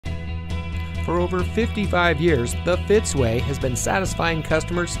For over 55 years, the Fitzway has been satisfying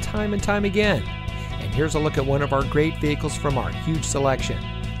customers time and time again. And here's a look at one of our great vehicles from our huge selection,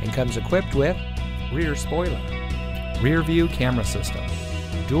 and comes equipped with rear spoiler, rear view camera system,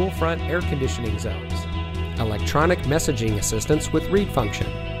 dual front air conditioning zones, electronic messaging assistance with read function,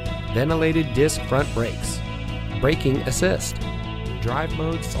 ventilated disc front brakes, braking assist, drive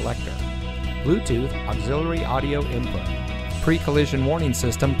mode selector, Bluetooth auxiliary audio input, pre-collision warning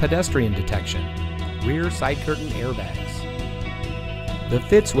system pedestrian detection, rear side curtain airbags. The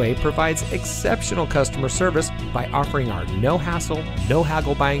Fitzway provides exceptional customer service by offering our no-hassle,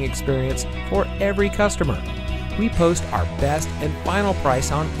 no-haggle buying experience for every customer. We post our best and final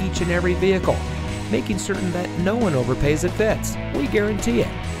price on each and every vehicle, making certain that no one overpays at Fitz. We guarantee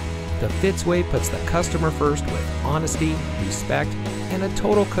it. The Fitzway puts the customer first with honesty, respect, and a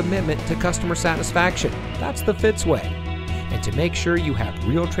total commitment to customer satisfaction. That's the Fitzway. And to make sure you have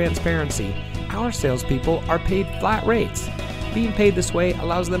real transparency, our salespeople are paid flat rates. Being paid this way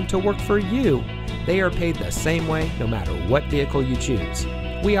allows them to work for you. They are paid the same way no matter what vehicle you choose.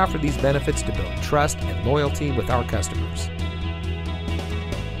 We offer these benefits to build trust and loyalty with our customers.